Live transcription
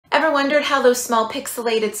Ever wondered how those small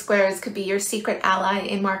pixelated squares could be your secret ally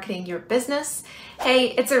in marketing your business? Hey,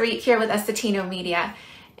 it's Auret here with Estetino Media.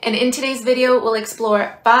 And in today's video, we'll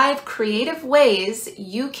explore 5 creative ways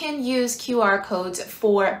you can use QR codes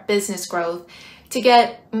for business growth to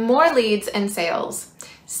get more leads and sales.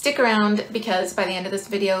 Stick around because by the end of this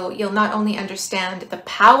video, you'll not only understand the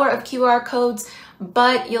power of QR codes,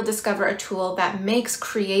 but you'll discover a tool that makes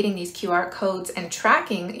creating these QR codes and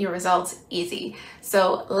tracking your results easy.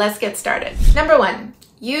 So let's get started. Number 1,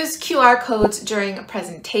 use QR codes during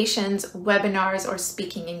presentations, webinars, or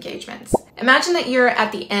speaking engagements. Imagine that you're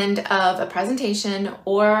at the end of a presentation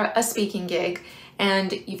or a speaking gig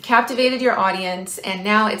and you've captivated your audience and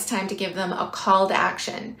now it's time to give them a call to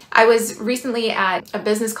action. I was recently at a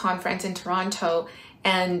business conference in Toronto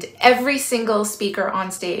and every single speaker on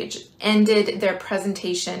stage ended their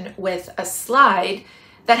presentation with a slide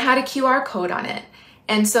that had a QR code on it.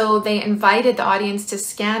 And so they invited the audience to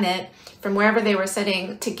scan it from wherever they were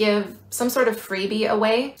sitting to give some sort of freebie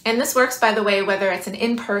away. And this works, by the way, whether it's an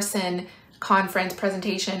in-person conference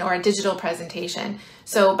presentation or a digital presentation.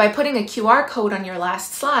 So by putting a QR code on your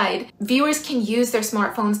last slide, viewers can use their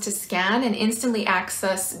smartphones to scan and instantly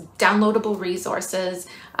access downloadable resources.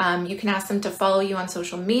 You can ask them to follow you on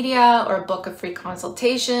social media or book a free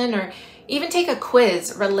consultation or even take a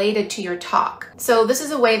quiz related to your talk. So this is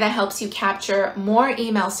a way that helps you capture more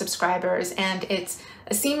email subscribers, and it's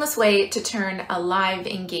a seamless way to turn a live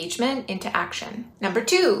engagement into action. Number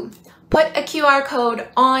 2, put a QR code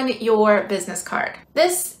on your business card.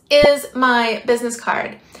 This is my business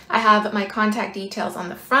card. I have my contact details on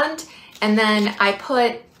the front, and then I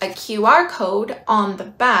put a QR code on the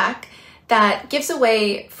back that gives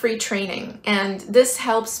away free training. And this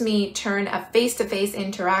helps me turn a face-to-face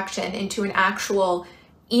interaction into an actual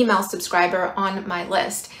email subscriber on my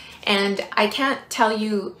list. And I can't tell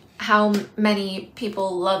you how many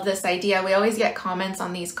people love this idea. We always get comments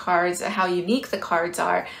on these cards, how unique the cards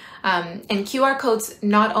are. And QR codes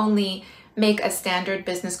not only make a standard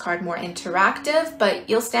business card more interactive, but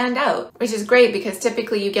you'll stand out, which is great because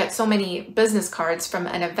typically you get so many business cards from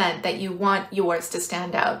an event that you want yours to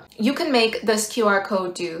stand out. You can make this QR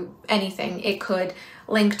code do anything. It could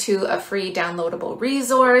link to a free downloadable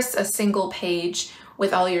resource, a single page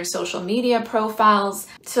with all your social media profiles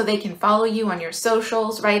so they can follow you on your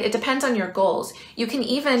socials, right? It depends on your goals. You can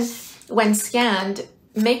even, when scanned,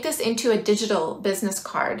 make this into a digital business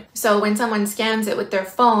card. So when someone scans it with their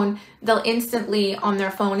phone, they'll instantly on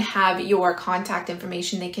their phone have your contact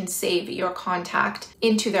information. They can save your contact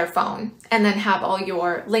into their phone and then have all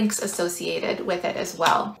your links associated with it as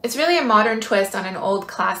well. It's really a modern twist on an old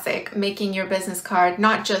classic, making your business card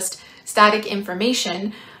not just static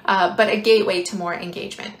information, but a gateway to more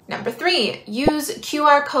engagement. Number 3, use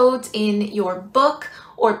QR codes in your book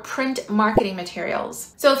or print marketing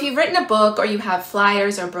materials. So if you've written a book or you have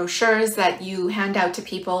flyers or brochures that you hand out to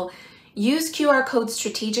people, use QR codes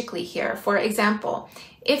strategically here. For example,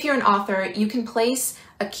 if you're an author, you can place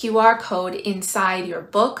a QR code inside your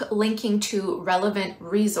book linking to relevant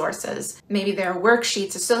resources. Maybe there are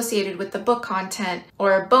worksheets associated with the book content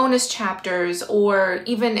or bonus chapters or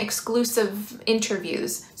even exclusive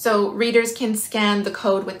interviews. So readers can scan the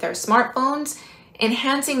code with their smartphones,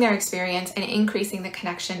 enhancing their experience and increasing the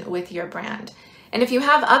connection with your brand. And if you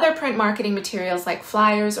have other print marketing materials like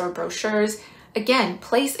flyers or brochures, again,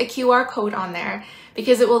 place a QR code on there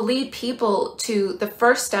because it will lead people to the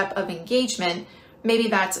first step of engagement. Maybe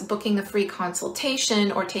that's booking a free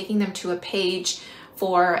consultation or taking them to a page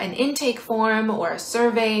for an intake form or a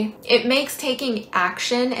survey. It makes taking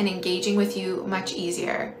action and engaging with you much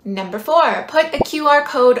easier. Number 4, put a QR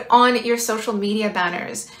code on your social media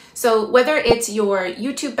banners. So whether it's your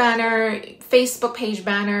YouTube banner, Facebook page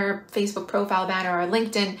banner, Facebook profile banner, or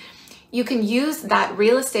LinkedIn, you can use that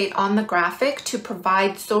real estate on the graphic to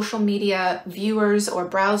provide social media viewers or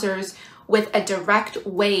browsers with a direct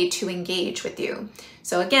way to engage with you.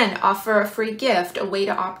 So again, offer a free gift, a way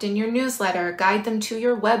to opt in your newsletter, guide them to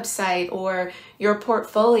your website or your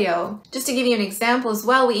portfolio. Just to give you an example as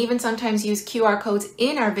well, we even sometimes use QR codes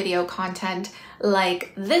in our video content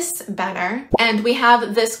like this banner. And we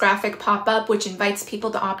have this graphic pop up, which invites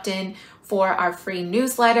people to opt in for our free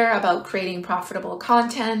newsletter about creating profitable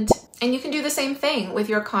content. And you can do the same thing with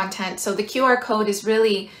your content. So the QR code is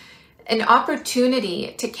really an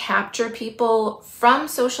opportunity to capture people from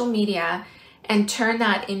social media and turn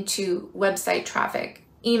that into website traffic,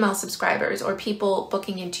 email subscribers, or people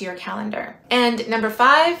booking into your calendar. And number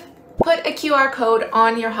 5, put a QR code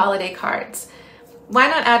on your holiday cards. Why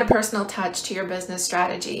not add a personal touch to your business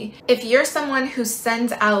strategy? If you're someone who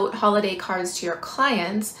sends out holiday cards to your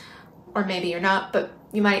clients, or maybe you're not, but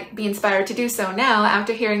you might be inspired to do so now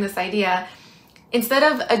after hearing this idea. Instead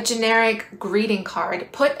of a generic greeting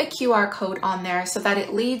card, put a QR code on there so that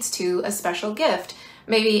it leads to a special gift.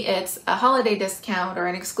 Maybe it's a holiday discount or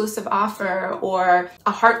an exclusive offer or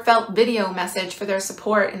a heartfelt video message for their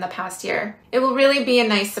support in the past year. It will really be a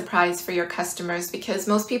nice surprise for your customers because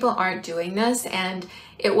most people aren't doing this, and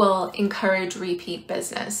it will encourage repeat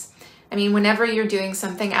business. I mean, whenever you're doing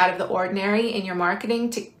something out of the ordinary in your marketing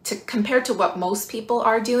to compared to what most people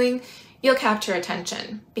are doing, you'll capture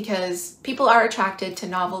attention because people are attracted to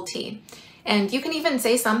novelty. And you can even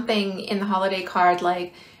say something in the holiday card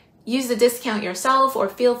like, use the discount yourself, or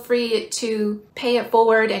feel free to pay it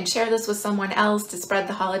forward and share this with someone else to spread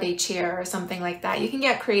the holiday cheer, or something like that. You can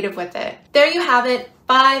get creative with it. There you have it,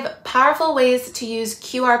 5 powerful ways to use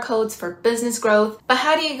QR codes for business growth. But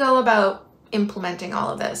how do you go about implementing all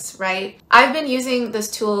of this, right? I've been using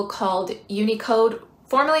this tool called Unicode,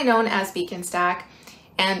 formerly known as Beacon Stack.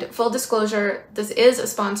 And full disclosure, this is a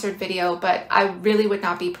sponsored video, but I really would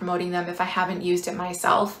not be promoting them if I haven't used it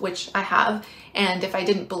myself, which I have, and if I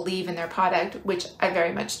didn't believe in their product, which I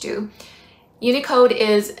very much do. Unicode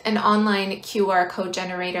is an online QR code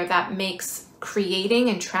generator that makes creating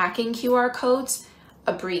and tracking QR codes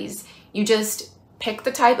a breeze. You just pick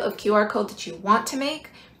the type of QR code that you want to make,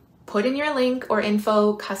 put in your link or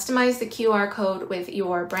info, customize the QR code with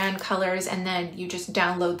your brand colors, and then you just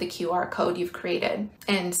download the QR code you've created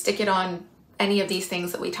and stick it on any of these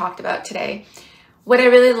things that we talked about today. What I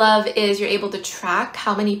really love is you're able to track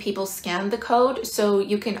how many people scan the code so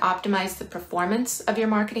you can optimize the performance of your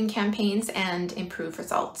marketing campaigns and improve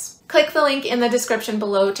results. Click the link in the description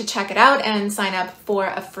below to check it out and sign up for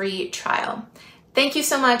a free trial. Thank you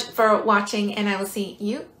so much for watching, and I will see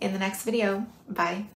you in the next video. Bye.